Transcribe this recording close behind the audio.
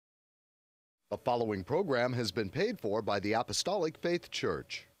The following program has been paid for by the Apostolic Faith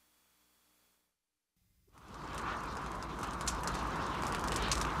Church.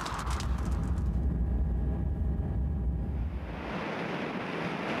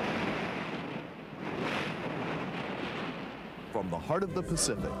 From the heart of the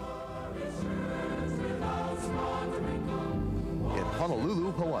Pacific, in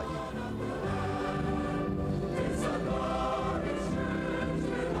Honolulu, Hawaii.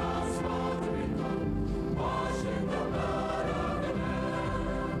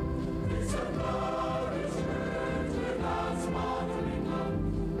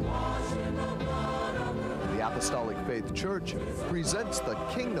 The Apostolic Faith Church presents the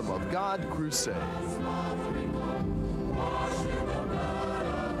Kingdom of God Crusade.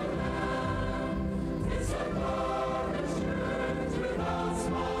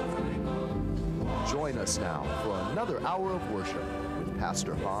 Join us now for another hour of worship with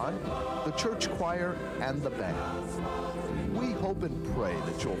Pastor Hahn, the church choir, and the band. We hope and pray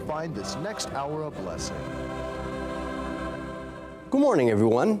that you'll find this next hour a blessing. Good morning,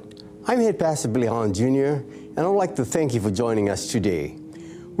 everyone. I'm Head Pastor Billy Hahn Jr., and I'd like to thank you for joining us today.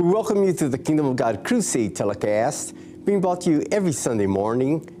 We welcome you to the Kingdom of God Crusade telecast, being brought to you every Sunday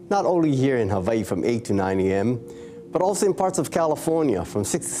morning, not only here in Hawaii from 8 to 9 a.m., but also in parts of California from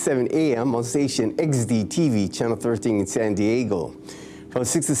 6 to 7 a.m. on station XD-TV, Channel 13 in San Diego, from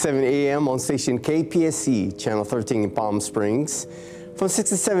 6 to 7 a.m. on station KPSC, Channel 13 in Palm Springs, from 6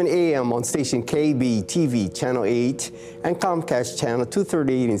 to 7 a.m. on station KB-TV, Channel 8, and Comcast Channel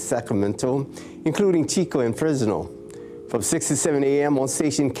 238 in Sacramento, including Chico and Fresno, from 6 to 7 a.m. on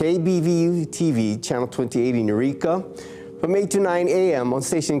station KBVU-TV, Channel 28 in Eureka, from 8 to 9 a.m. on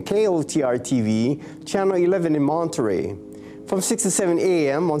station KOTR-TV, Channel 11 in Monterey, from 6 to 7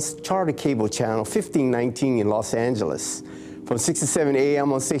 a.m. on Charter Cable Channel 1519 in Los Angeles, from 6 to 7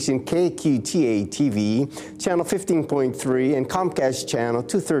 a.m. on station KQTA-TV, Channel 15.3 and Comcast Channel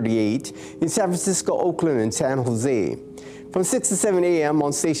 238 in San Francisco, Oakland, and San Jose, from 6 to 7 a.m.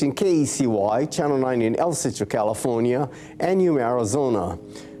 on station KECY, Channel 9 in El Centro, California, and Yuma, Arizona,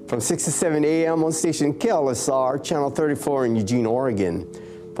 from 6 to 7 a.m. on station KLSR, Channel 34 in Eugene, Oregon,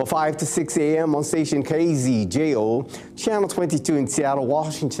 from 5 to 6 a.m. on station KZJO, Channel 22 in Seattle,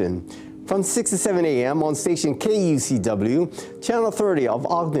 Washington, from 6 to 7 a.m. on station KUCW, Channel 30 of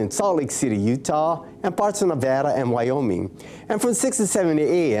Ogden, Salt Lake City, Utah, and parts of Nevada and Wyoming, and from 6 to 7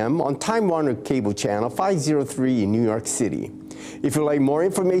 a.m. on Time Warner Cable Channel 503 in New York City. If you'd like more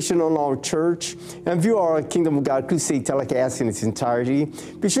information on our church and view our Kingdom of God Crusade telecast in its entirety,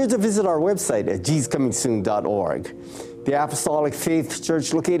 be sure to visit our website at JesusComingSoon.org. The Apostolic Faith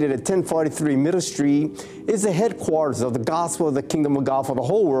Church, located at 1043 Middle Street, is the headquarters of the gospel of the Kingdom of God for the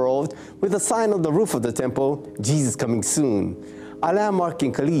whole world, with a sign on the roof of the temple, Jesus Coming Soon, a landmark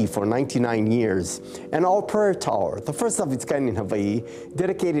in Kalihi for 99 years, and our prayer tower, the first of its kind in Hawaii,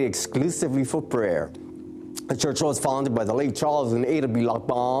 dedicated exclusively for prayer. The church was founded by the late Charles and Ada B.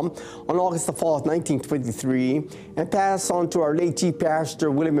 Lochbaum on August the 4th, 1923, and passed on to our late Chief Pastor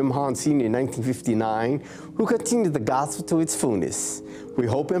William M. Hahn Sr. in 1959, who continued the gospel to its fullness. We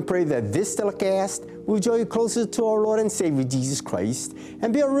hope and pray that this telecast will draw you closer to our Lord and Savior Jesus Christ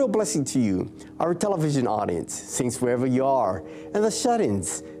and be a real blessing to you, our television audience, saints wherever you are, and the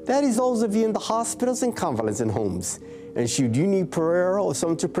shut-ins, that is those of you in the hospitals and convalescent homes. And should you need prayer or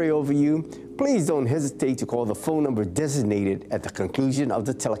someone to pray over you, please don't hesitate to call the phone number designated at the conclusion of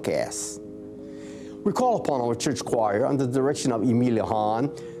the telecast. We call upon our church choir under the direction of Emilia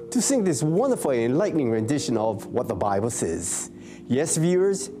Hahn to sing this wonderful and enlightening rendition of What the Bible Says. Yes,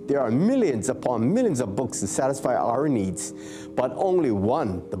 viewers, there are millions upon millions of books to satisfy our needs, but only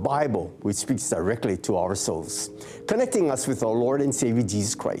one, the Bible, which speaks directly to our souls, connecting us with our Lord and Savior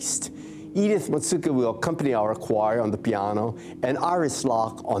Jesus Christ. Edith Matsuka will accompany our choir on the piano and Iris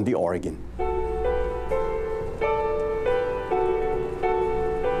Locke on the organ.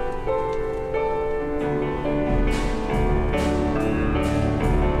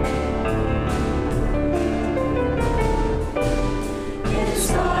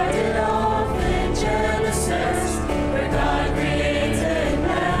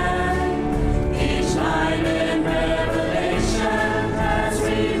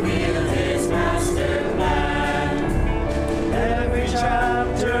 Every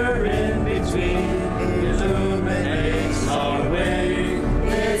chapter in between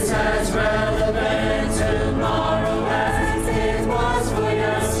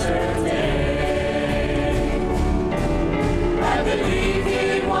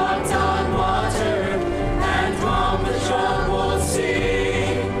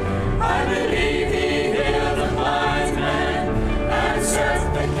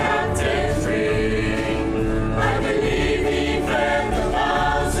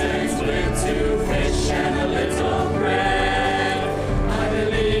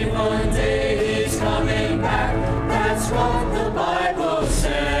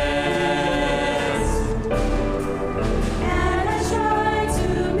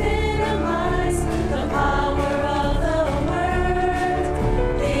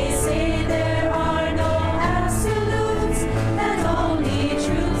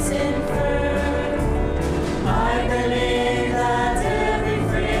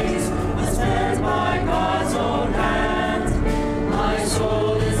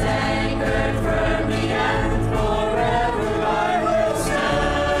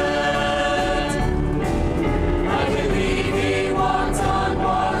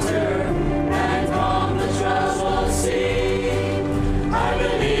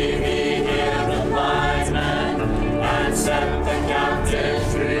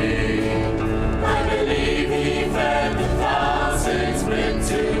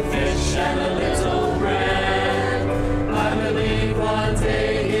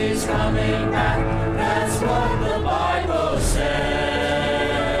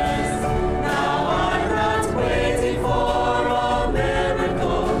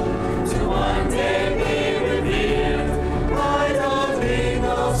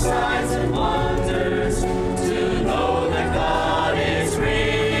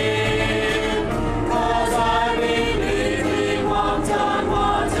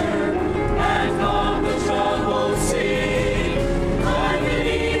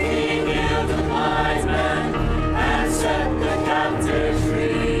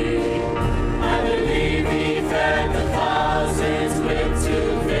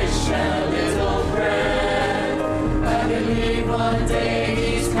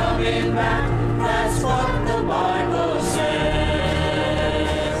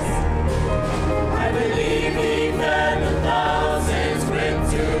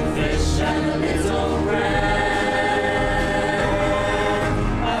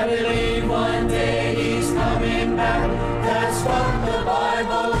the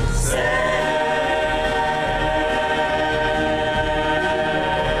Bible says.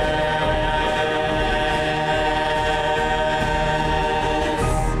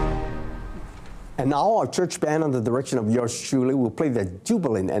 And now our church band, under the direction of yours truly, will play the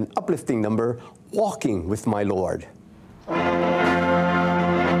jubilant and uplifting number, Walking with My Lord.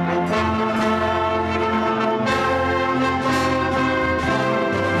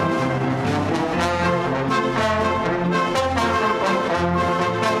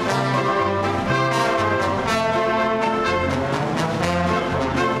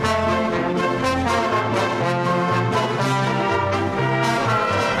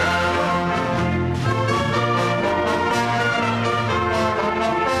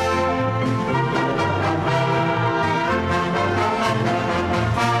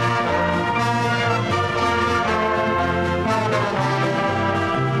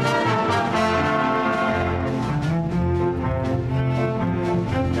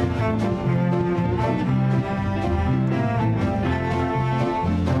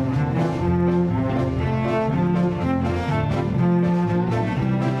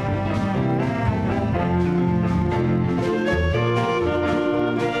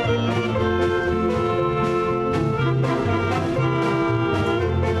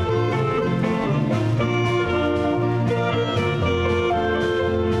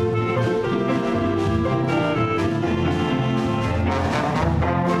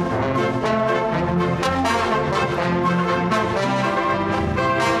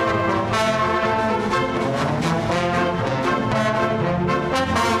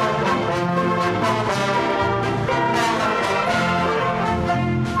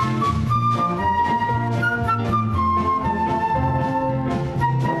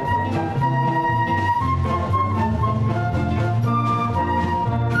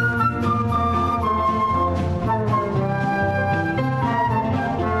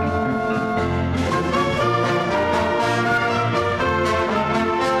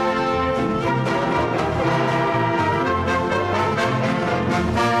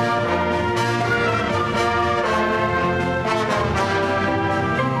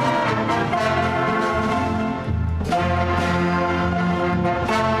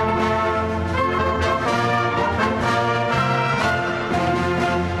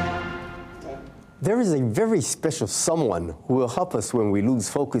 There is a very special someone who will help us when we lose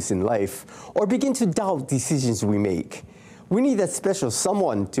focus in life or begin to doubt decisions we make. We need that special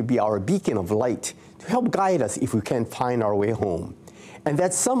someone to be our beacon of light, to help guide us if we can't find our way home. And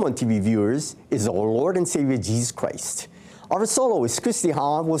that someone, TV viewers, is our Lord and Savior Jesus Christ. Our soloist, Christy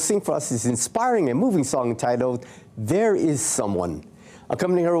Hahn, will sing for us this inspiring and moving song entitled, There Is Someone.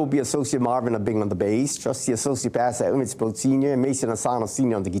 Accompanying her will be Associate Marvin Abing on the bass, Trustee Associate Pastor Emmett Spote Sr., and Mason Asano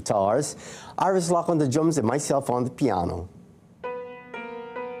Sr. on the guitars, Iris Locke on the drums, and myself on the piano.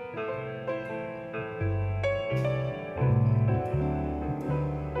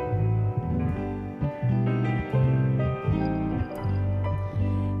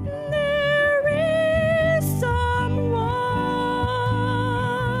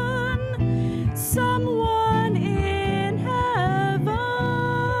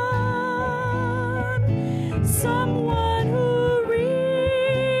 Someone who really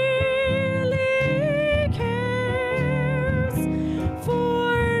cares.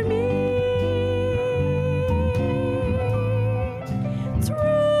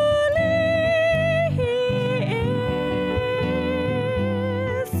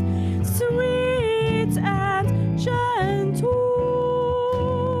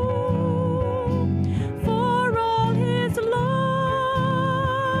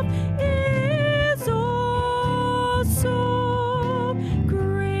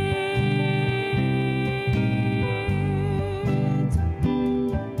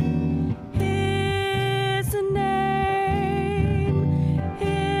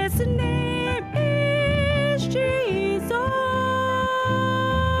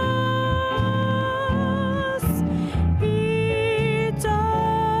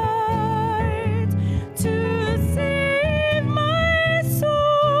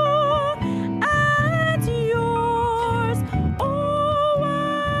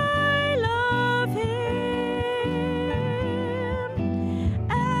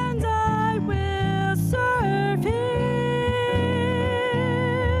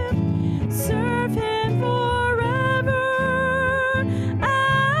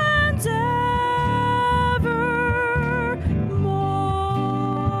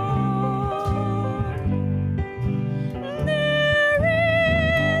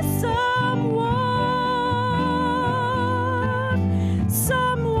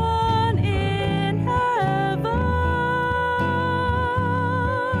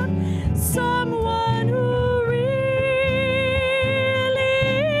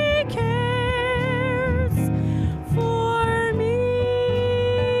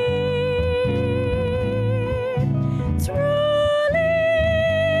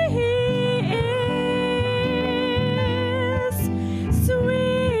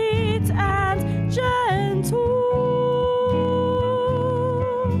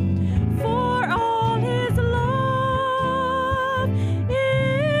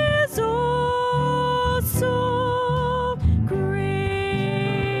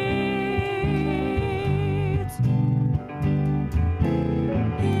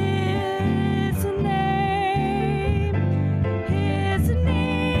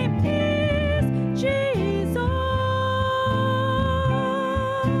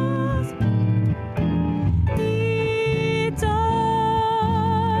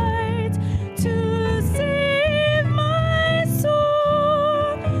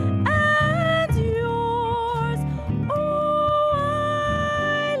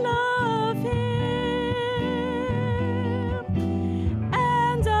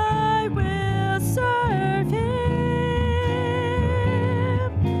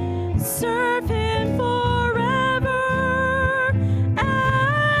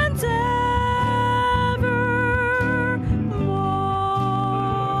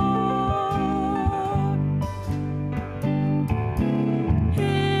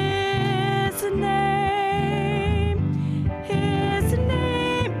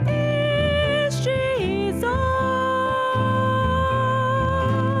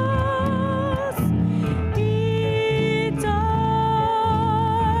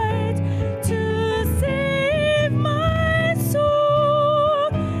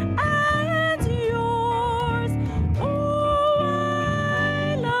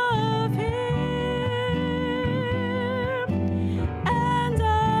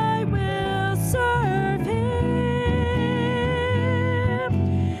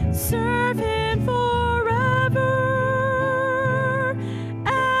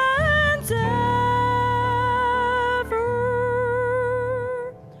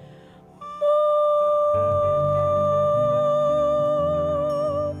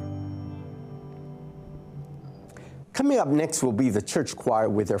 Coming up next will be the church choir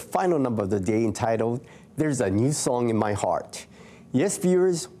with their final number of the day entitled, There's a New Song in My Heart. Yes,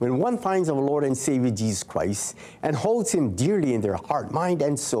 viewers, when one finds our Lord and Savior Jesus Christ and holds him dearly in their heart, mind,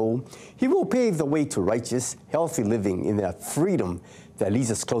 and soul, he will pave the way to righteous, healthy living in that freedom that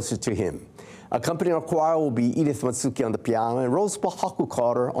leads us closer to him. Accompanying our choir will be Edith Matsuki on the piano and Rosebud Haku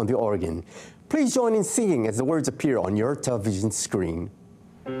Carter on the organ. Please join in singing as the words appear on your television screen.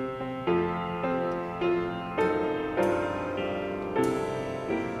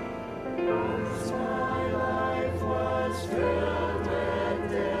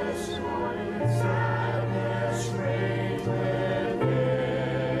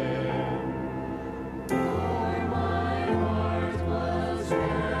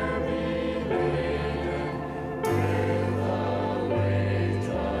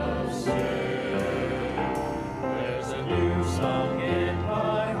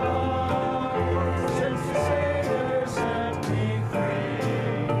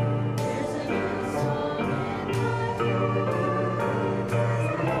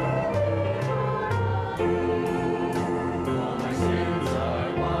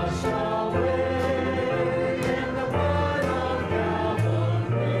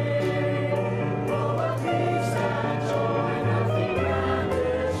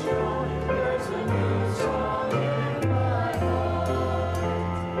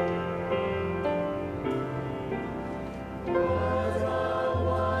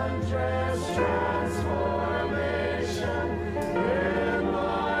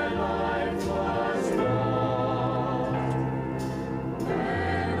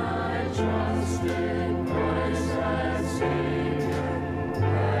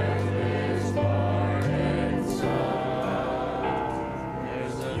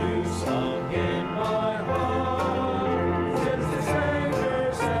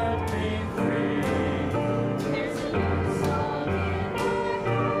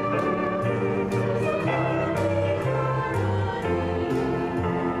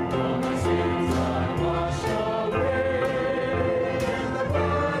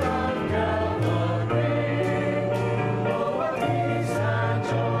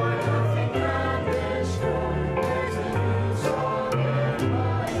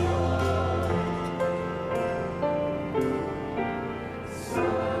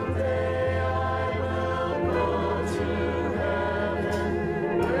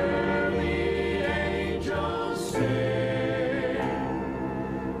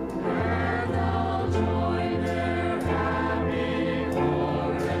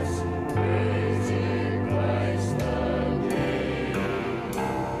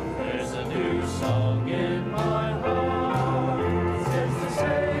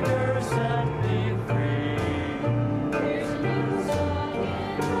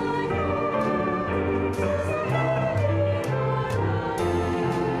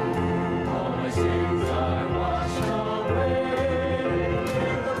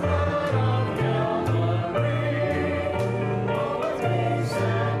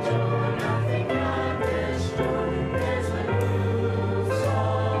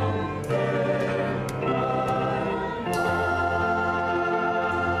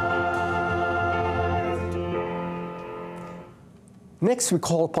 Next, we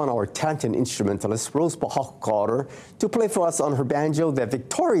call upon our talented instrumentalist, Rosebud Haku Carter, to play for us on her banjo that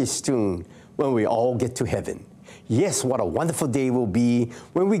victorious tune, When We All Get to Heaven. Yes, what a wonderful day will be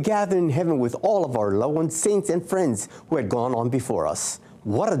when we gather in heaven with all of our loved ones, saints, and friends who had gone on before us.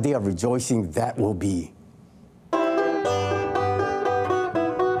 What a day of rejoicing that will be.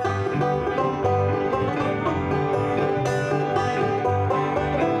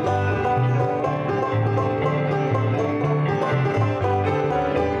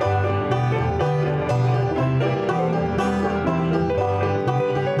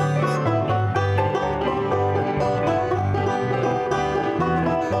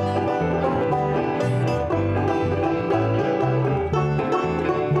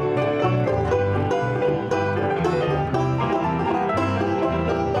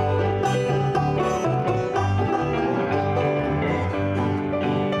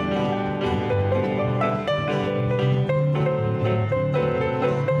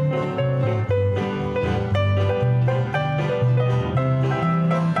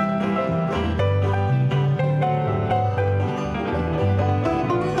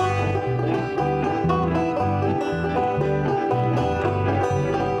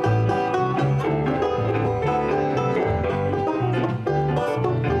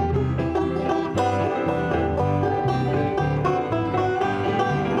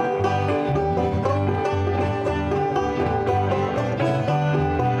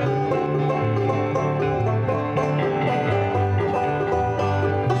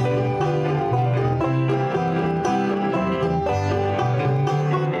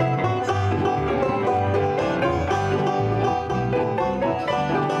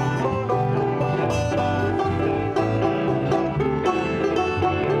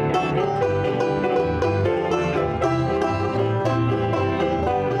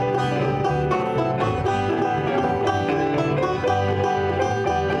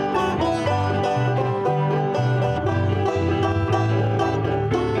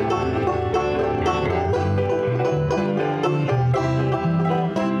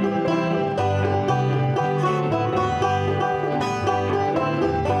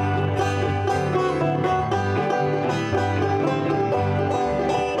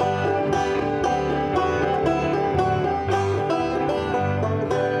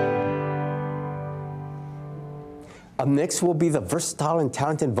 Up next will be the versatile and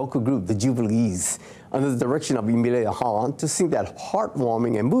talented vocal group, the Jubilees, under the direction of Emilia Hahn, to sing that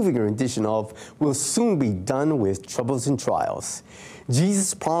heartwarming and moving rendition of We'll Soon Be Done with Troubles and Trials.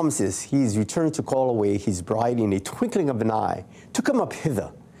 Jesus promises he is returning to call away his bride in a twinkling of an eye, to come up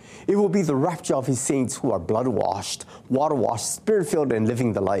hither. It will be the rapture of his saints who are blood-washed, water-washed, spirit-filled, and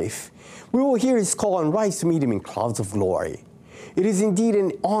living the life. We will hear his call and rise to meet him in clouds of glory. It is indeed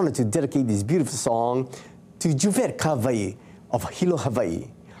an honor to dedicate this beautiful song to Juvet Kawai of Hilo, Hawaii.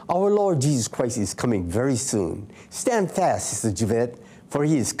 Our Lord Jesus Christ is coming very soon. Stand fast, Sister Juvet, for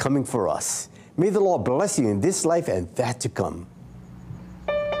he is coming for us. May the Lord bless you in this life and that to come.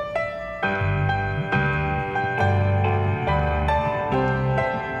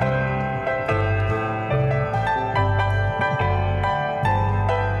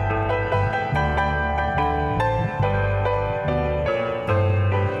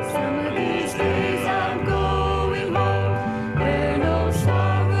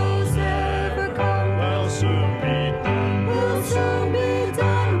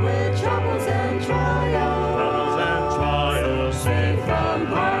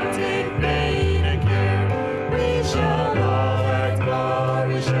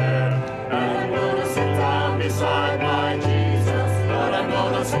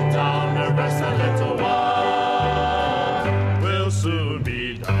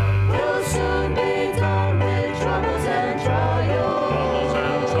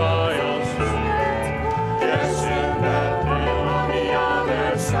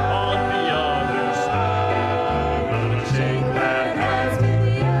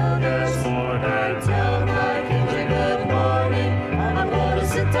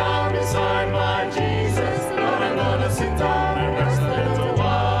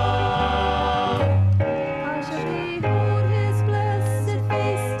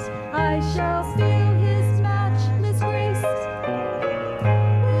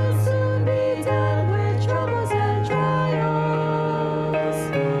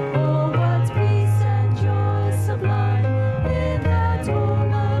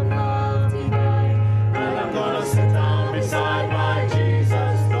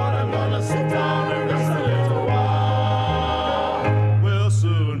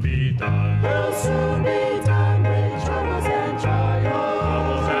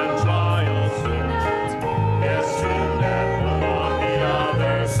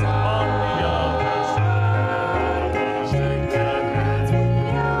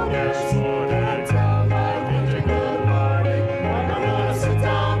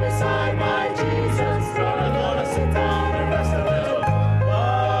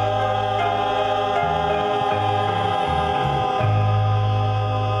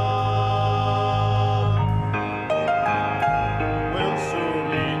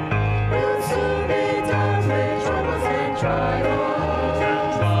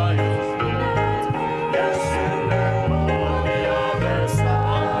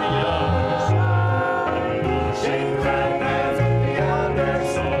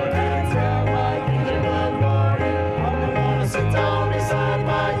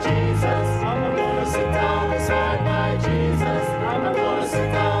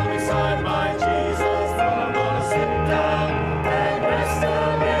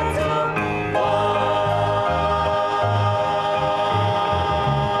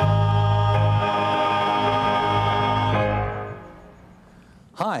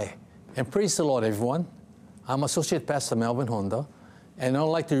 Hi, and praise the Lord, everyone. I'm Associate Pastor Melvin Honda, and I'd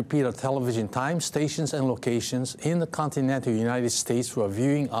like to repeat our television times, stations, and locations in the continental United States for our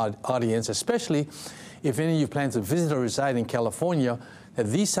viewing audience, especially if any of you plan to visit or reside in California, that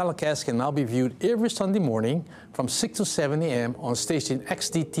these telecasts can now be viewed every Sunday morning from 6 to 7 a.m. on station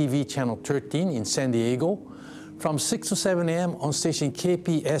XDTV Channel 13 in San Diego, from 6 to 7 a.m. on station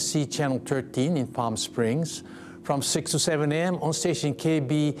KPSC Channel 13 in Palm Springs, from 6 to 7 a.m. on station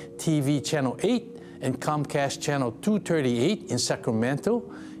KB-TV Channel 8 and Comcast Channel 238 in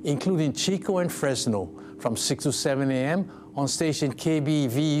Sacramento, including Chico and Fresno, from 6 to 7 a.m. on station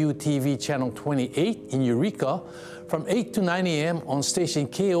KBVU-TV Channel 28 in Eureka, from 8 to 9 a.m. on station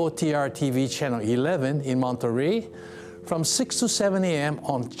KOTR-TV Channel 11 in Monterey, from 6 to 7 a.m.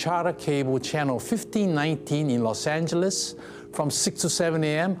 on Charter Cable Channel 1519 in Los Angeles, from 6 to 7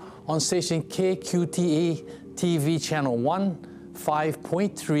 a.m. on station KQTA TV Channel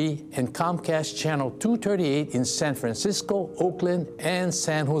 105.3 and Comcast Channel 238 in San Francisco, Oakland, and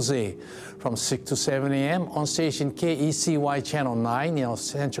San Jose. From 6 to 7 a.m. on station KECY Channel 9 in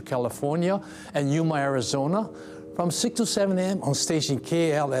Central California and Yuma, Arizona. From 6 to 7 a.m. on station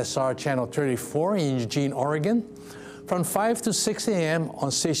KLSR Channel 34 in Eugene, Oregon. from 5 to 6 a.m.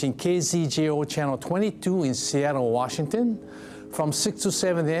 on station KZJO Channel 22 in Seattle, Washington, from 6 to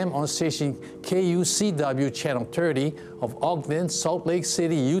 7 a.m. on station KUCW Channel 30 of Ogden, Salt Lake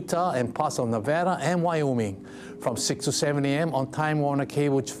City, Utah, and parts of Nevada and Wyoming, from 6 to 7 a.m. on Time Warner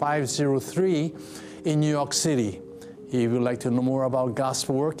Cable 503 in New York City. If you would like to know more about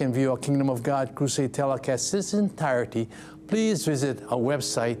gospel work and view our Kingdom of God Crusade telecast in its entirety, please visit our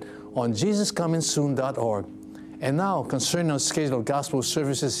website on JesusComingSoon.org. And now, concerning our scheduled gospel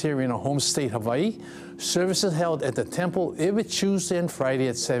services here in our home state, Hawaii, services held at the temple every Tuesday and Friday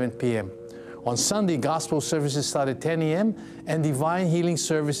at 7 p.m. On Sunday, gospel services start at 10 a.m. and divine healing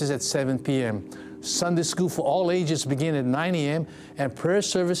services at 7 p.m. Sunday school for all ages begin at 9 a.m. and prayer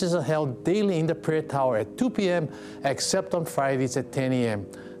services are held daily in the prayer tower at 2 p.m. except on Fridays at 10 a.m.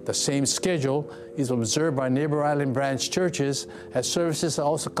 The same schedule is observed by Neighbor Island branch churches, as services are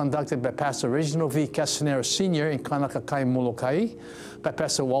also conducted by Pastor Reginald V. Castanero Sr. in Kaunakakai, Molokai, by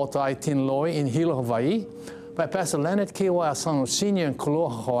Pastor Walter I. Tinloy in Hilo, Hawaii, by Pastor Leonard K.Y. Asano Sr. in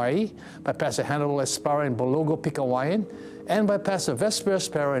Koloa, Hawaii, by Pastor Hannibal Esparra in Bologo, Pikawayan, and by Pastor Vesper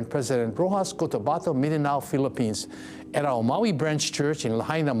Esparra and President Rojas Cotabato, Mindanao, Philippines. At our Maui branch church in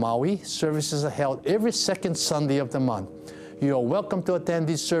Lahaina, Maui, services are held every second Sunday of the month. You are welcome to attend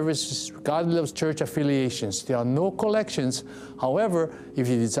these services regardless of church affiliations. There are no collections. However, if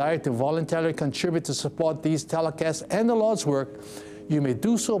you desire to voluntarily contribute to support these telecasts and the Lord's work, you may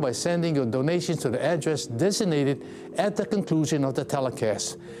do so by sending your donations to the address designated at the conclusion of the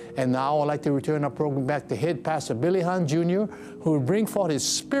telecast. And now I'd like to return our program back to Head Pastor Billy Hahn Jr., who will bring forth his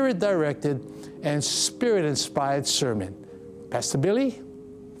Spirit-directed and Spirit-inspired sermon. Pastor Billy?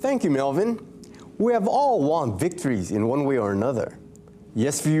 Thank you, Melvin. We have all won victories in one way or another.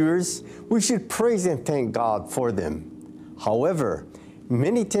 Yes, viewers, we should praise and thank God for them. However,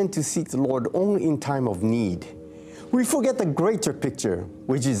 many tend to seek the Lord only in time of need. We forget the greater picture,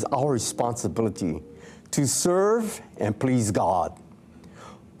 which is our responsibility to serve and please God.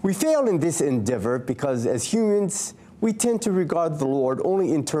 We fail in this endeavor because as humans, we tend to regard the Lord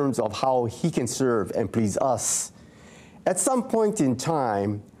only in terms of how He can serve and please us. At some point in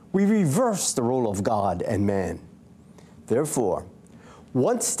time, we reverse the role of God and man. Therefore,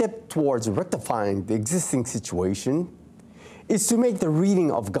 one step towards rectifying the existing situation is to make the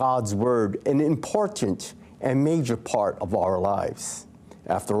reading of God's Word an important and major part of our lives.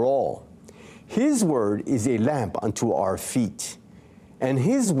 After all, His Word is a lamp unto our feet, and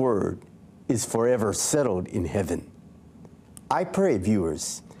His Word is forever settled in heaven. I pray,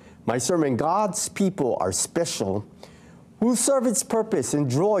 viewers, my sermon, God's People Are Special, will serve its purpose and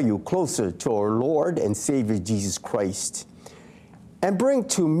draw you closer to our Lord and Savior Jesus Christ, and bring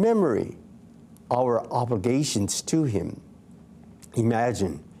to memory our obligations to Him.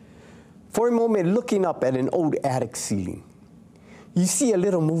 Imagine, for a moment, looking up at an old attic ceiling. You see a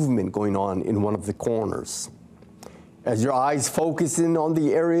little movement going on in one of the corners. As your eyes focus in on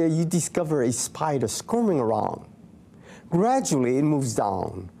the area, you discover a spider squirming around. Gradually, it moves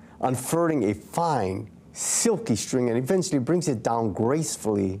down, unfurling a fine, silky string and eventually brings it down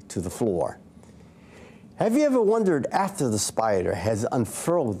gracefully to the floor. Have you ever wondered, after the spider has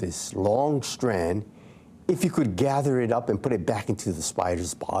unfurled this long strand, if you could gather it up and put it back into the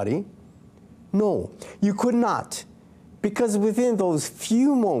spider's body? No, you could not, because within those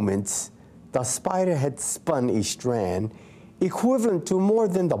few moments, the spider had spun a strand equivalent to more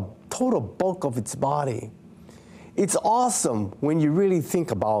than the total bulk of its body. It's awesome when you really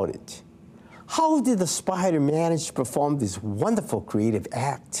think about it. How did the spider manage to perform this wonderful creative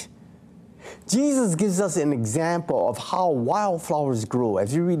act? Jesus gives us an example of how wildflowers grow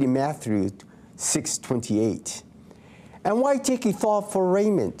as you read in Matthew 6:28. And why take a thought for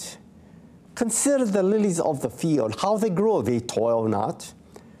raiment? Consider the lilies of the field, how they grow. They toil not,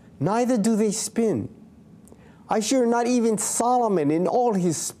 neither do they spin. I assure not even Solomon in all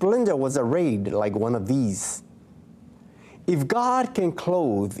his splendor was arrayed like one of these. If God can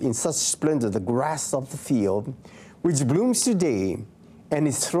clothe in such splendor the grass of the field, which blooms today and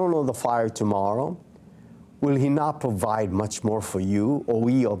is thrown on the fire tomorrow, will He not provide much more for you, O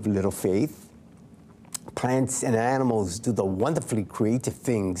ye of little faith? Plants and animals do the wonderfully creative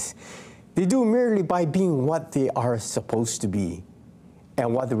things they do merely by being what they are supposed to be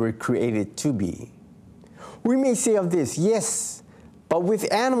and what they were created to be. We may say of this, yes, but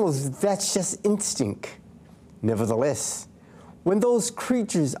with animals, that's just instinct. Nevertheless, when those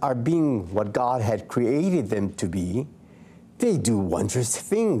creatures are being what God had created them to be, they do wondrous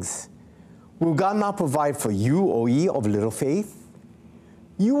things. Will God not provide for you, O ye of little faith?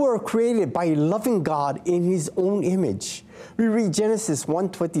 You were created by a loving God in His own image. We read Genesis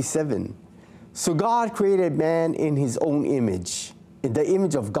 1:27. So God created man in his own image. In the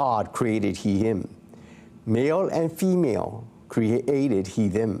image of God created he him. Male and female created he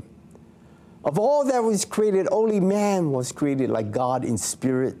them. Of all that was created, only man was created like God in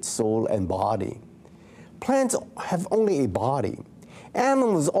spirit, soul, and body. Plants have only a body.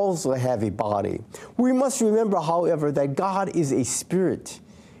 Animals also have a body. We must remember, however, that God is a spirit.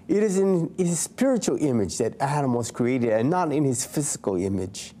 It is in his spiritual image that Adam was created and not in his physical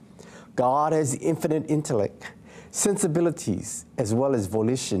image. God has infinite intellect, sensibilities, as well as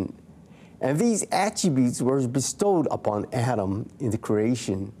volition. And these attributes were bestowed upon Adam in the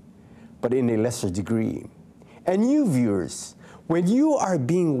creation, but in a lesser degree. And you viewers, when you are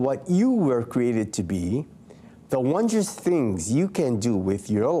being what you were created to be, the wondrous things you can do with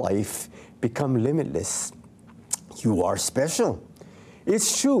your life become limitless. You are special.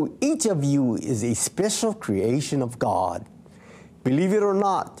 It's true, each of you is a special creation of God. Believe it or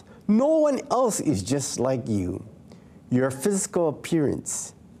not, no one else is just like you. Your physical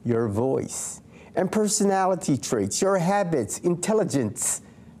appearance, your voice, and personality traits, your habits, intelligence,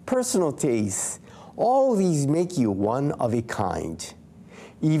 personal tastes, all these make you one of a kind.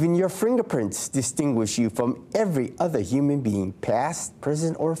 Even your fingerprints distinguish you from every other human being, past,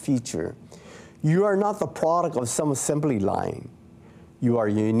 present, or future. You are not the product of some assembly line. You are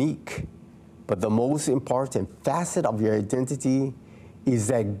unique, but the most important facet of your identity is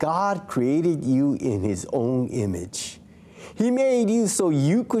that God created you in his own image. He made you so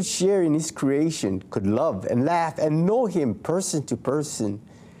you could share in his creation, could love and laugh and know him person to person.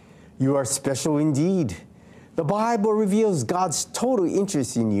 You are special indeed. The Bible reveals God's total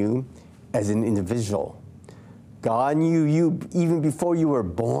interest in you as an individual. God knew you even before you were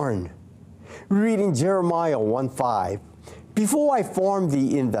born. We read in Jeremiah 1:5, "Before I formed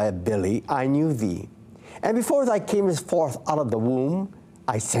thee in thy belly, I knew thee. And before thou camest forth out of the womb,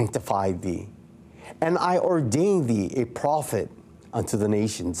 I sanctified thee. And I ordained thee a prophet unto the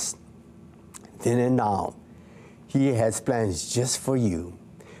nations." Then and now, he has plans just for you.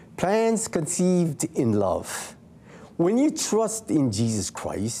 Plans conceived in love. When you trust in Jesus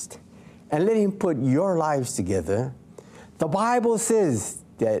Christ and let him put your lives together, the Bible says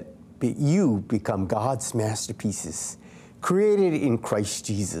that you become God's masterpieces, created in Christ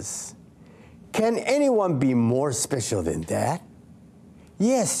Jesus. Can anyone be more special than that?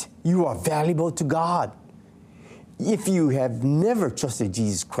 Yes, you are valuable to God. If you have never trusted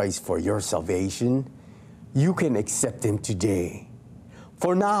Jesus Christ for your salvation, you can accept him today.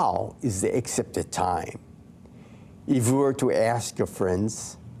 For now is the accepted time. If you were to ask your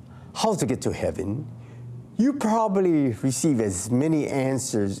friends how to get to heaven, you probably receive as many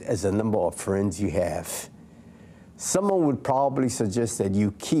answers as the number of friends you have. Someone would probably suggest that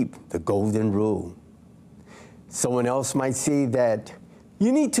you keep the golden rule. Someone else might say that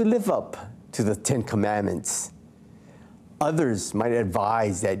you need to live up to the 10 Commandments. Others might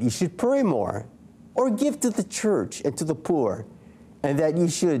advise that you should pray more or give to the church and to the poor, and that you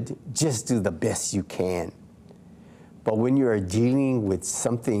should just do the best you can. But when you are dealing with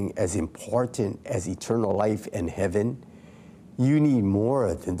something as important as eternal life and heaven, you need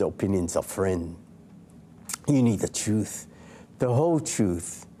more than the opinions of friends. You need the truth, the whole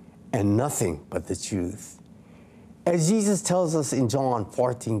truth, and nothing but the truth. As Jesus tells us in John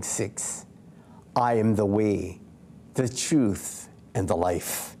 14:6, "I am the way, the truth, and the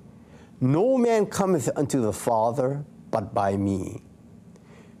life. No man cometh unto the Father but by me."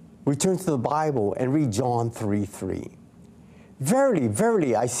 We turn to the Bible and read John 3:3. "Verily,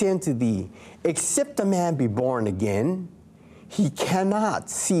 verily, I say unto thee, except a man be born again, he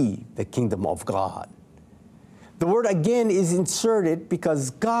cannot see the kingdom of God." The word "again" is inserted because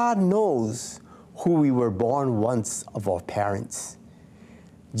God knows who we were born once of our parents.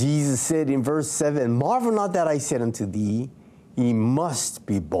 Jesus said in verse 7, "Marvel not that I said unto thee, ye must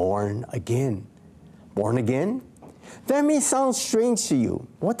be born again." Born again? That may sound strange to you.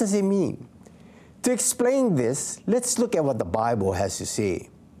 What does it mean? To explain this, let's look at what the Bible has to say.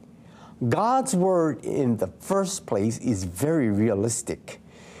 God's word in the first place is very realistic.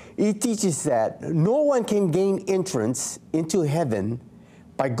 It teaches that no one can gain entrance into heaven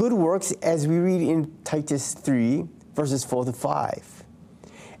by good works, as we read in Titus 3, verses 4-5.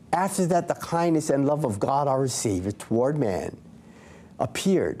 After that, the kindness and love of God our Savior toward man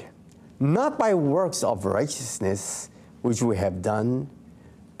appeared, not by works of righteousness which we have done,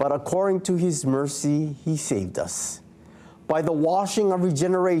 but according to his mercy he saved us, by the washing of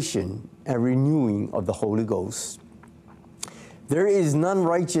regeneration and renewing of the Holy Ghost. There is none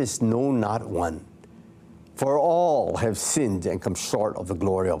righteous, no, not one. For all have sinned and come short of the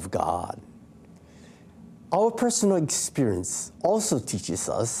glory of God. Our personal experience also teaches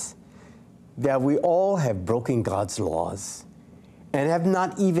us that we all have broken God's laws and have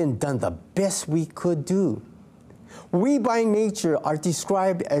not even done the best we could do. We by nature are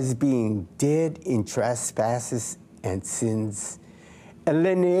described as being dead in trespasses and sins,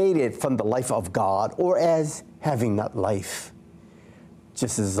 alienated from the life of God, or as having not life.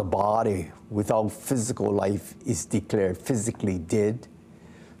 Just as a body without physical life is declared physically dead,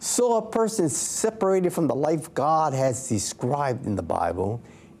 so a person separated from the life God has described in the Bible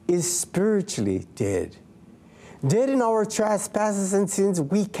is spiritually dead. Dead in our trespasses and sins,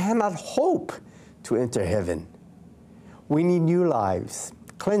 we cannot hope to enter heaven. We need new lives,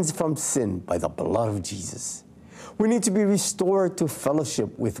 cleansed from sin by the blood of Jesus. We need to be restored to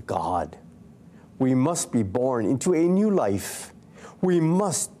fellowship with God. We must be born into a new life. We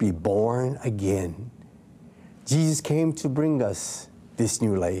must be born again. Jesus came to bring us this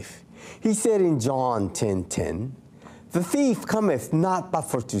new life. He said in John 10:10, "The thief cometh not but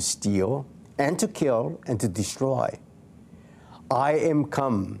for to steal, and to kill, and to destroy. I am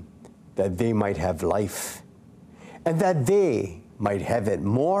come that they might have life, and that they might have it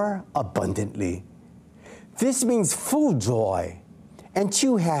more abundantly." This means full joy and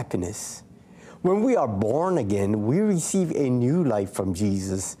true happiness. When we are born again, we receive a new life from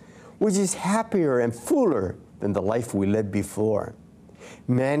Jesus, which is happier and fuller than the life we led before.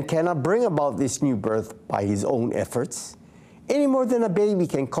 Man cannot bring about this new birth by his own efforts, any more than a baby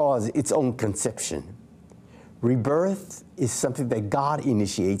can cause its own conception. Rebirth is something that God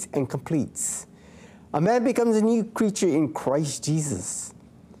initiates and completes. A man becomes a new creature in Christ Jesus.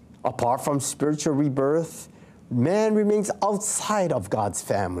 Apart from spiritual rebirth, man remains outside of God's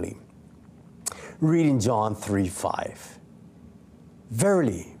family. Reading John 3:5.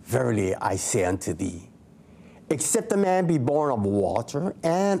 "Verily, verily, I say unto thee, except a man be born of water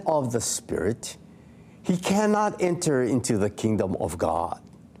and of the Spirit, he cannot enter into the kingdom of God."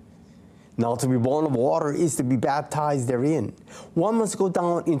 Now, to be born of water is to be baptized therein. One must go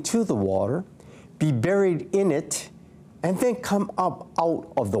down into the water, be buried in it, and then come up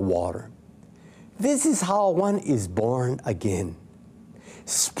out of the water. This is how one is born again.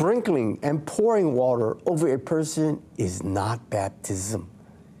 Sprinkling and pouring water over a person is not baptism.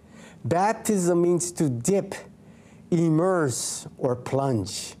 Baptism means to dip, immerse, or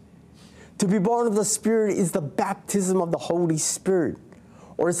plunge. To be born of the Spirit is the baptism of the Holy Spirit,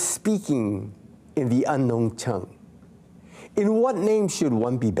 or speaking in the unknown tongue. In what name should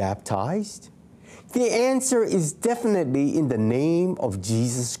one be baptized? The answer is definitely in the name of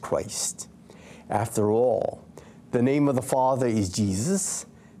Jesus Christ. After all, the name of the Father is Jesus,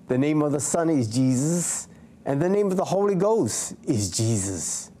 the name of the Son is Jesus, and the name of the Holy Ghost is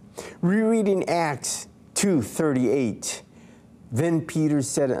Jesus. Reread in Acts 2:38, "Then Peter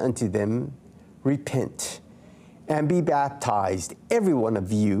said unto them, Repent, and be baptized, every one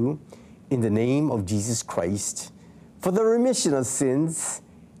of you, in the name of Jesus Christ, for the remission of sins,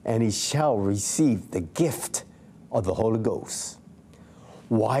 and he shall receive the gift of the Holy Ghost."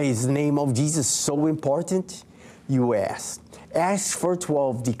 Why is the name of Jesus so important, you ask? Acts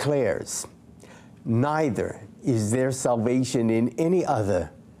 4:12 declares, "Neither is there salvation in any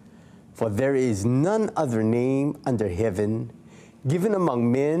other, for there is none other name under heaven given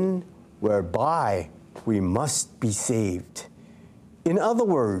among men whereby we must be saved." In other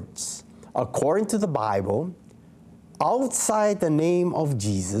words, according to the Bible, outside the name of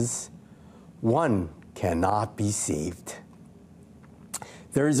Jesus, one cannot be saved.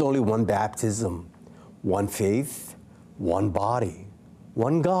 There is only one baptism, one faith, one body,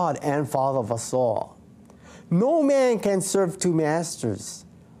 one God and Father of us all. No man can serve two masters.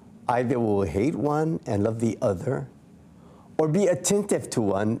 Either will hate one and love the other, or be attentive to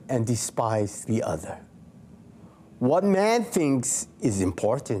one and despise the other. What man thinks is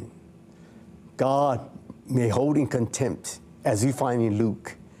important, God may hold in contempt, as we find in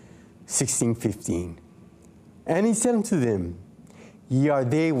Luke 16:15. "And he said unto them, Ye are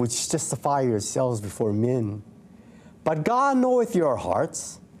they which justify yourselves before men, but God knoweth your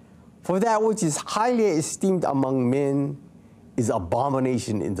hearts, for that which is highly esteemed among men is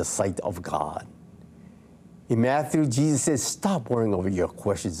abomination in the sight of God." In Matthew, Jesus says, stop worrying over your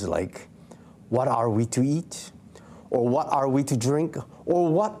questions like, what are we to eat? Or what are we to drink?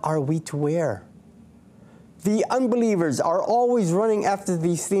 Or what are we to wear? The unbelievers are always running after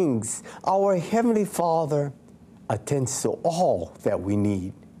these things. Our Heavenly Father attends to all that we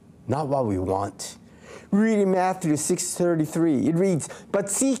need, not what we want. Read in Matthew 6:33, it reads, "But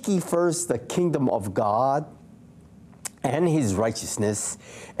seek ye first the kingdom of God and his righteousness,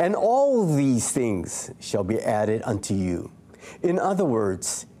 and all these things shall be added unto you." In other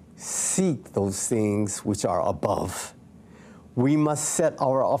words, seek those things which are above. We must set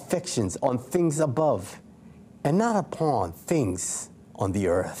our affections on things above and not upon things on the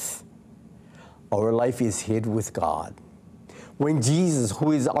earth. Our life is hid with God. When Jesus,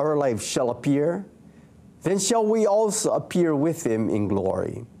 who is our life, shall appear, then shall we also appear with him in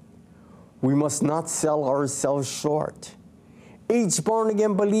glory. We must not sell ourselves short. Each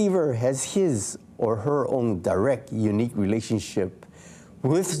born-again believer has his or her own direct, unique relationship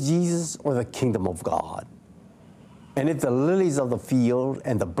with Jesus or the kingdom of God. And if the lilies of the field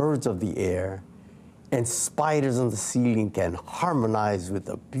and the birds of the air and spiders on the ceiling can harmonize with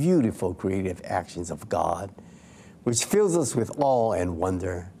the beautiful creative actions of God, which fills us with awe and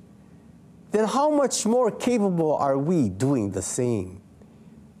wonder, then how much more capable are we doing the same,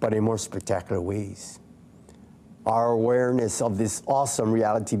 but in more spectacular ways? Our awareness of this awesome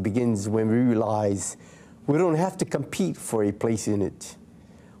reality begins when we realize we don't have to compete for a place in it.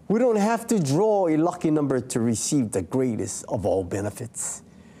 We don't have to draw a lucky number to receive the greatest of all benefits.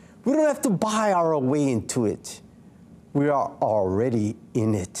 We don't have to buy our way into it. We are already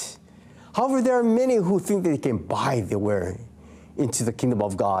in it. However, there are many who think they can buy their way into the kingdom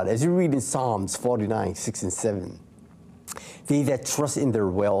of God. As you read in Psalms 49, 6 and 7, they that trust in their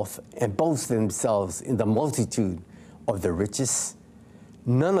wealth and boast themselves in the multitude of their riches,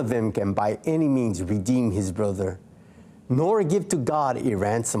 none of them can by any means redeem his brother, nor give to God a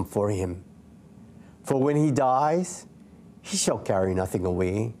ransom for him. For when he dies, he shall carry nothing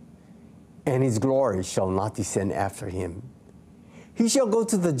away, and his glory shall not descend after him. He shall go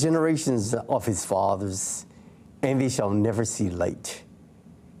to the generations of his fathers, and they shall never see light.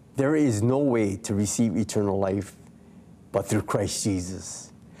 There is no way to receive eternal life but through Christ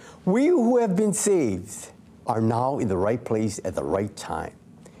Jesus. We who have been saved are now in the right place at the right time.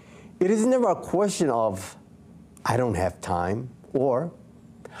 It is never a question of, I don't have time, or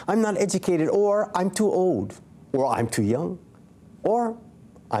I'm not educated, or I'm too old, or I'm too young, or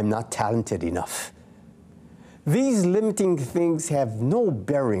I'm not talented enough. These limiting things have no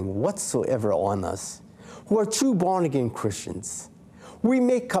bearing whatsoever on us who are true born-again Christians. We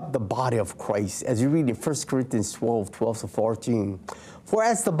make up the body of Christ, as you read in 1 Corinthians 12, 12-14. For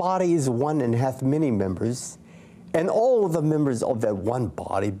as the body is one and hath many members, and all the members of that one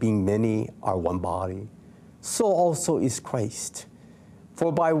body, being many, are one body, so also is Christ.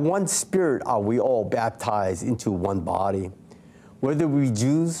 For by one Spirit are we all baptized into one body, whether we be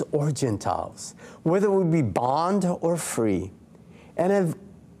Jews or Gentiles, whether we be bond or free, and have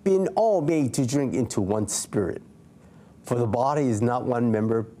been all made to drink into one Spirit. For the body is not one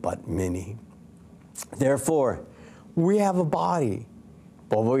member, but many. Therefore, we have a body,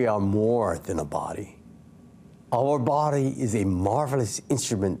 but we are more than a body. Our body is a marvelous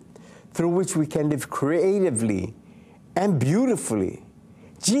instrument through which we can live creatively and beautifully.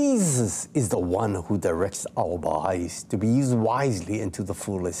 Jesus is the one who directs our bodies to be used wisely and to the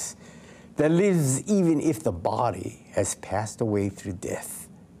fullest, that lives even if the body has passed away through death.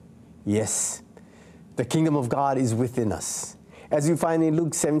 Yes, the kingdom of God is within us, as we find in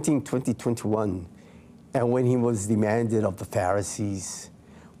Luke 17, 20, 21. And when he was demanded of the Pharisees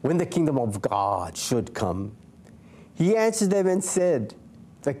when the kingdom of God should come, he answered them and said,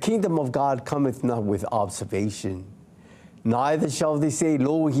 the kingdom of God cometh not with observation, neither shall they say,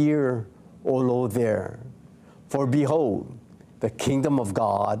 lo here, or lo there. For behold, the kingdom of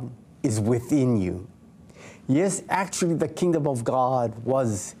God is within you. Yes, actually, the kingdom of God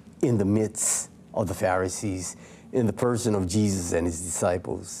was in the midst of the Pharisees, in the person of Jesus and his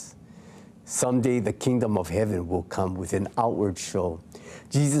disciples. Someday the kingdom of heaven will come with an outward show.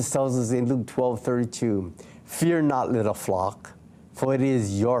 Jesus tells us in Luke 12:32, fear not, little flock, for it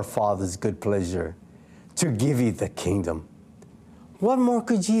is your Father's good pleasure to give you the kingdom. What more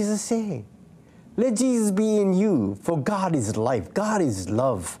could Jesus say? Let Jesus be in you, for God is life, God is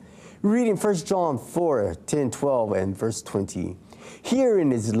love. Read in 1 John 4, 10, 12, and verse 20.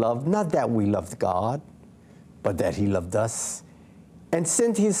 Herein is love, not that we loved God, but that he loved us, and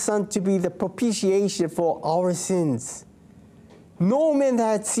sent his Son to be the propitiation for our sins. No man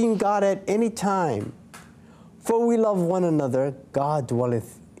hath seen God at any time. For we love one another, God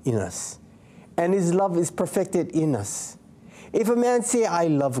dwelleth in us, and his love is perfected in us. If a man say, I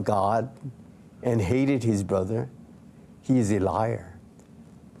love God, and hated his brother, he is a liar.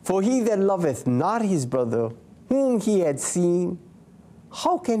 For he that loveth not his brother, whom he had seen,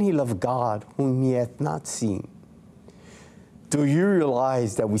 how can he love God, whom he hath not seen? Do you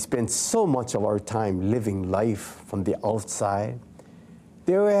realize that we spend so much of our time living life from the outside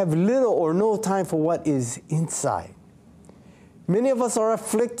that we have little or no time for what is inside? Many of us are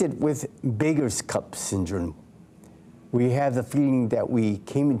afflicted with beggar's cup syndrome. We have the feeling that we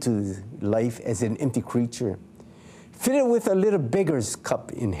came into life as an empty creature, fitted with a little beggar's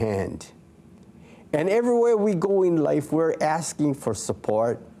cup in hand. And everywhere we go in life, we're asking for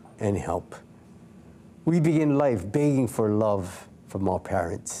support and help. We begin life begging for love from our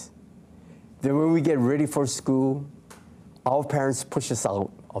parents. Then when we get ready for school, our parents push us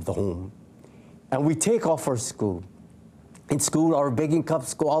out of the home. And we take off for school. In school, our begging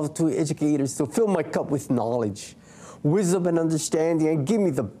cups go out to educators to fill my cup with knowledge, wisdom, and understanding, and give me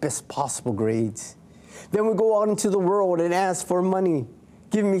the best possible grades. Then we go out into the world and ask for money,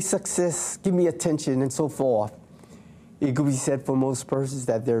 give me success, give me attention, and so forth. It could be said for most persons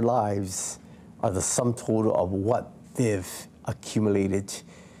that their lives are the sum total of what they've accumulated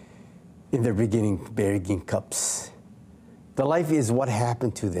in their begging cups. The life is what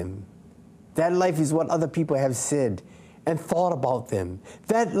happened to them. That life is what other people have said and thought about them.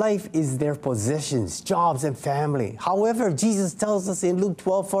 That life is their possessions, jobs, and family. However, Jesus tells us in Luke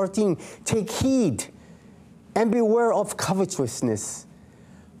 12:14, take heed and beware of covetousness,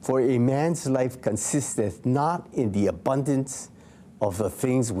 for a man's life consisteth not in the abundance of the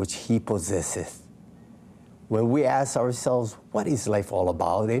things which he possesseth. When we ask ourselves, what is life all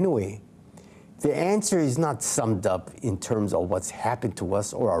about anyway? The answer is not summed up in terms of what's happened to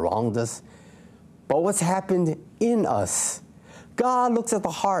us or around us, but what's happened in us. God looks at the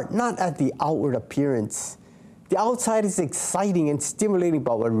heart, not at the outward appearance. The outside is exciting and stimulating,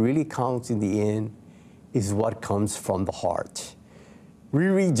 but what really counts in the end is what comes from the heart. We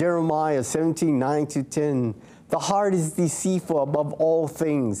read Jeremiah 17:9-10. The heart is deceitful above all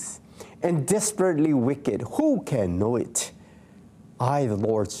things and desperately wicked. Who can know it? I, the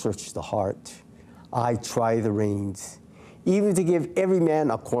Lord, search the heart. I try the reins, even to give every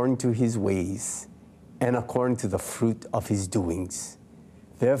man according to his ways and according to the fruit of his doings.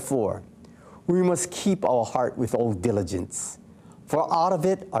 Therefore, we must keep our heart with all diligence, for out of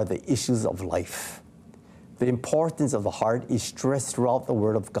it are the issues of life. The importance of the heart is stressed throughout the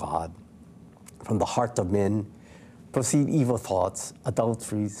Word of God. From the heart of men proceed evil thoughts,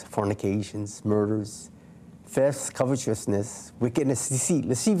 adulteries, fornications, murders, thefts, covetousness, wickedness, deceit,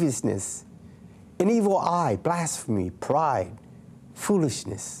 lasciviousness, an evil eye, blasphemy, pride,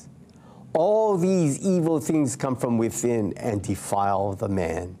 foolishness. All these evil things come from within and defile the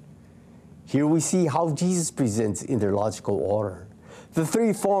man. Here we see how Jesus presents in their logical order the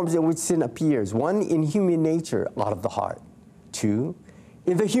three forms in which sin appears. One, in human nature, out of the heart. Two,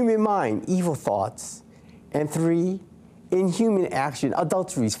 in the human mind, evil thoughts. And three, in human action,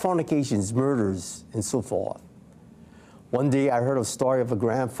 adulteries, fornications, murders, and so forth. One day I heard a story of a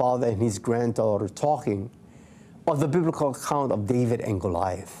grandfather and his granddaughter talking of the biblical account of David and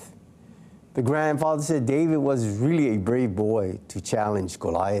Goliath. The grandfather said David was really a brave boy to challenge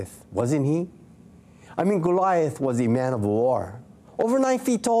Goliath, wasn't he? I mean, Goliath was a man of war, over 9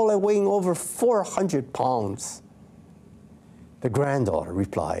 feet tall and weighing over 400 pounds. The granddaughter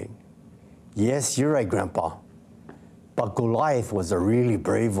replied, yes, you're right, Grandpa, but Goliath was a really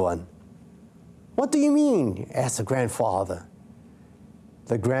brave one. What do you mean? Asked the grandfather.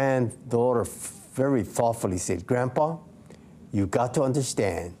 The granddaughter very thoughtfully said, Grandpa, you got to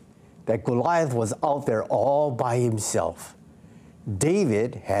understand that Goliath was out there all by himself.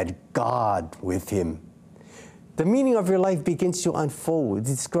 David had God with him. The meaning of your life begins to unfold,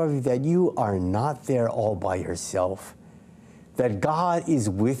 discovering that you are not there all by yourself, that God is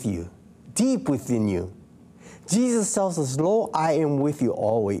with you, deep within you. Jesus tells us, lo, I am with you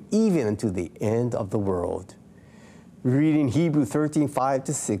always, even unto the end of the world. We read in Hebrews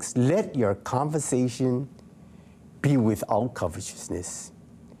 13:5-6, let your conversation be without covetousness,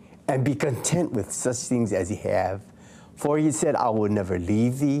 and be content with such things as ye have. For he said, I will never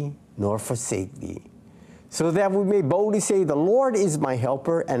leave thee, nor forsake thee. So that we may boldly say, the Lord is my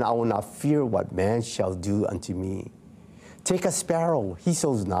helper, and I will not fear what man shall do unto me. Take a sparrow, he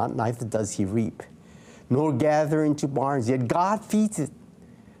sows not, neither does he reap, nor gather into barns, yet God feeds it.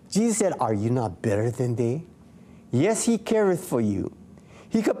 Jesus said, are you not better than they? Yes, he careth for you.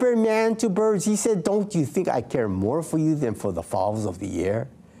 He compared man to birds. He said, don't you think I care more for you than for the fowls of the air?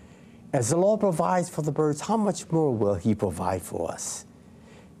 As the Lord provides for the birds, how much more will he provide for us?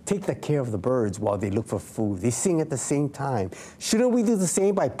 Take the care of the birds while they look for food. They sing at the same time. Shouldn't we do the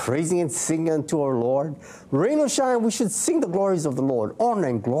same by praising and singing unto our Lord? Rain or shine, we should sing the glories of the Lord, honor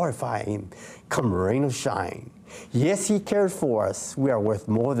and glorify him. Come rain or shine. Yes, he cared for us. We are worth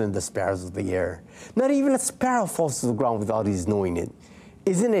more than the sparrows of the air. Not even a sparrow falls to the ground without his knowing it.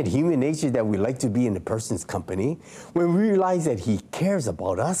 Isn't it human nature that we like to be in a person's company when we realize that he cares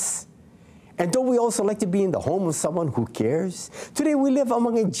about us? And don't we also like to be in the home of someone who cares? Today we live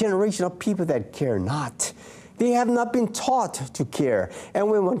among a generation of people that care not. They have not been taught to care. And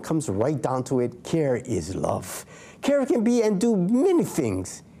when one comes right down to it, care is love. Care can be and do many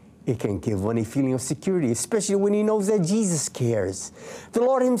things. It can give one a feeling of security, especially when he knows that Jesus cares. The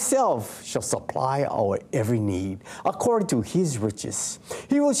Lord himself shall supply our every need according to his riches.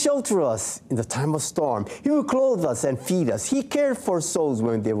 He will shelter us in the time of storm. He will clothe us and feed us. He cared for souls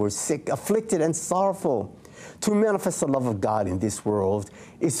when they were sick, afflicted, and sorrowful. To manifest the love of God in this world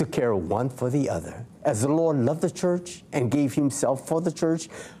is to care one for the other. As the Lord loved the church and gave himself for the church,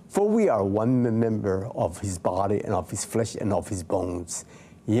 for we are one member of his body and of his flesh and of his bones.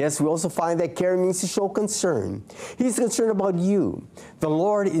 Yes, we also find that care means to show concern. He's concerned about you. The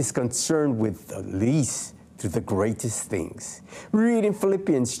Lord is concerned with the least to the greatest things. We read in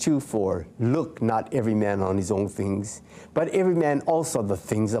Philippians 2:4, look not every man on his own things, but every man also the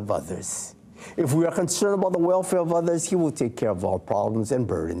things of others. If we are concerned about the welfare of others, he will take care of our problems and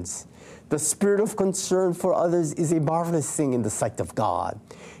burdens. The spirit of concern for others is a marvelous thing in the sight of God.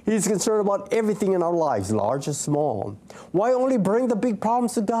 He is concerned about everything in our lives, large or small. Why only bring the big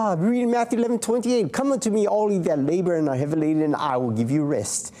problems to God? Read in Matthew 11:28, come unto me, all ye that labor and are heavy laden, and I will give you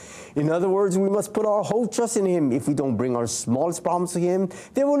rest. In other words, we must put our whole trust in him. If we don't bring our smallest problems to him,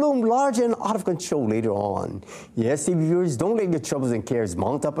 they will loom large and out of control later on. Yes, dear viewers, don't let your troubles and cares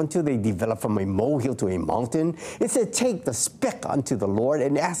mount up until they develop from a molehill to a mountain. Instead, take the speck unto the Lord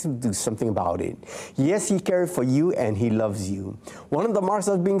and ask him to do something about it. Yes, he cares for you and he loves you. One of the marks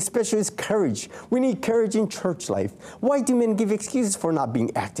of being special is courage. We need courage in church life. Why do men give excuses for not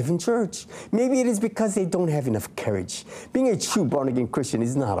being active in church? Maybe it is because they don't have enough courage. Being a true born-again Christian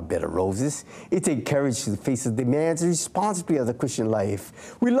is not a bed of roses. It takes courage to face the demands and responsibility of the Christian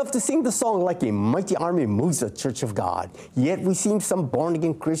life. We love to sing the song, like a mighty army moves the church of God. Yet we see some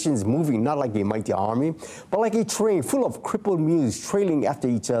born-again Christians moving not like a mighty army, but like a train full of crippled mules trailing after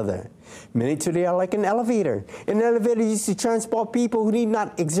each other. Many today are like an elevator. An elevator used to transport people who need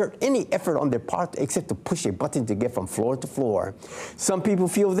not exert any effort on their part except to push a button to get from floor to floor. Some people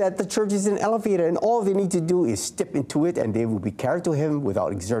feel that the church is an elevator and all they need to do is step into it and they will be carried to heaven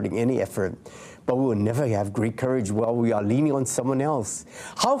without exerting any effort. But we will never have great courage while we are leaning on someone else.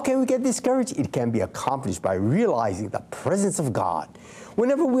 How can we get this courage? It can be accomplished by realizing the presence of God.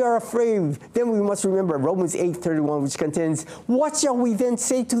 Whenever we are afraid, then we must remember Romans 8:31, which contains, what shall we then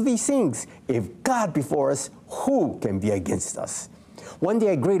say to these things? If God be for us, who can be against us? One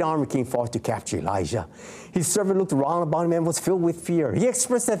day a great army came forth to capture Elijah. His servant looked around about him and was filled with fear. He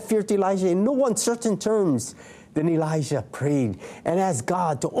expressed that fear to Elijah in no uncertain terms. Then Elijah prayed and asked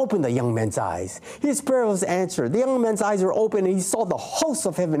God to open the young man's eyes. His prayer was answered. The young man's eyes were open and he saw the hosts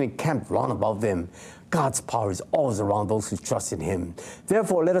of heaven encamped round about them. God's power is always around those who trust in him.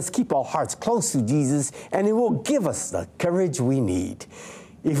 Therefore, let us keep our hearts close to Jesus and he will give us the courage we need.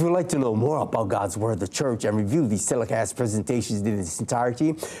 If you'd like to know more about God's Word, the church, and review these telecast presentations in its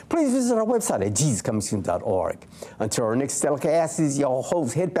entirety, please visit our website at JesusComingSoon.org. Until our next telecast, this is your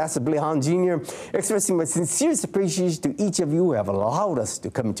host, Head Pastor Billy Hahn Jr., expressing my sincerest appreciation to each of you who have allowed us to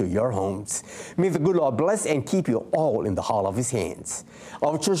come into your homes. May the good Lord bless and keep you all in the hollow of his hands.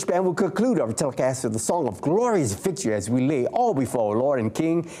 Our church band will conclude our telecast with the song of glorious victory as we lay all before our Lord and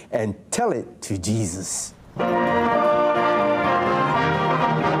King and tell it to Jesus.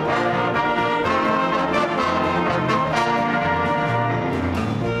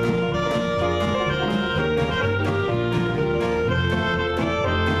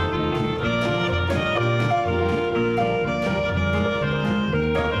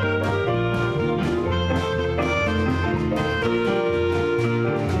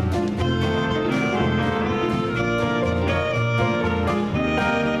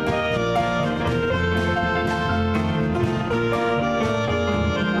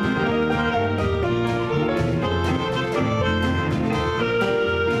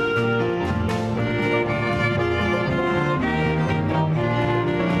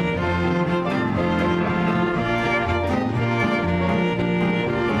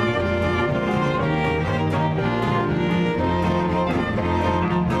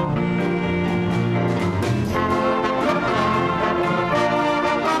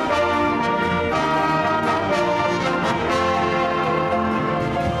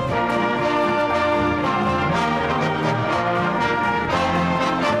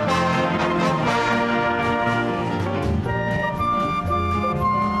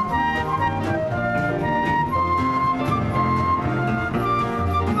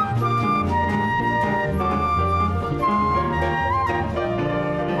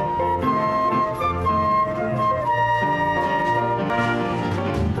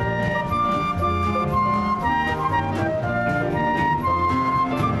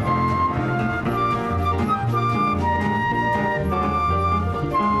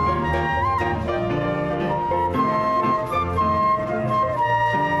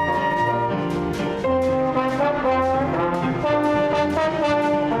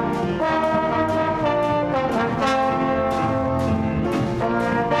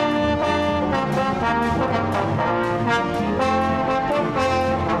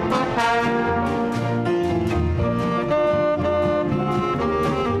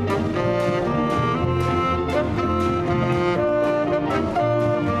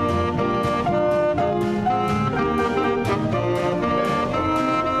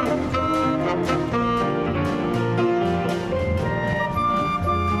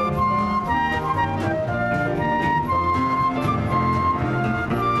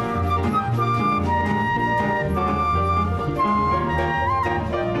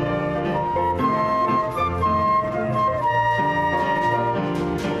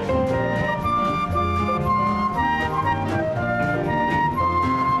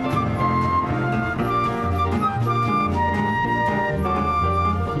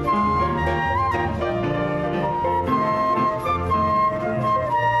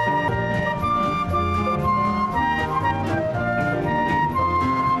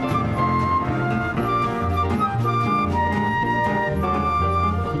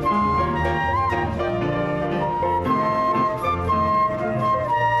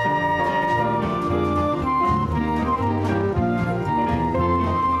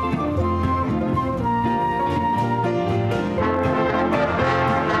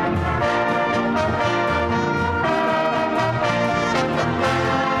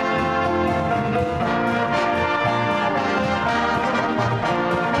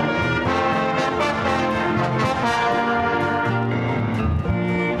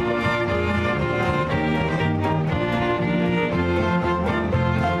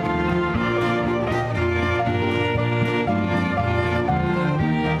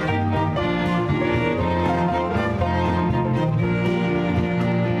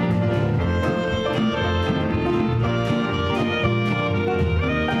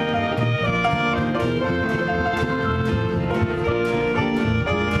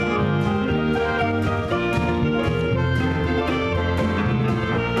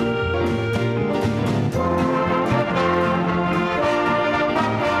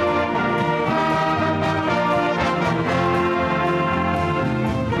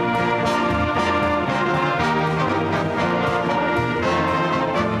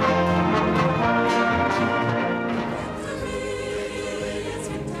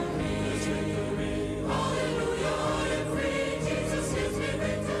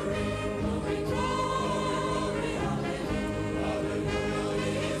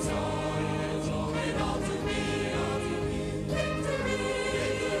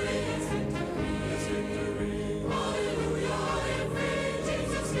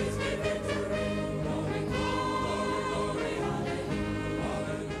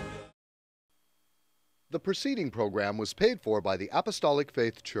 The preceding program was paid for by the Apostolic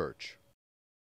Faith Church.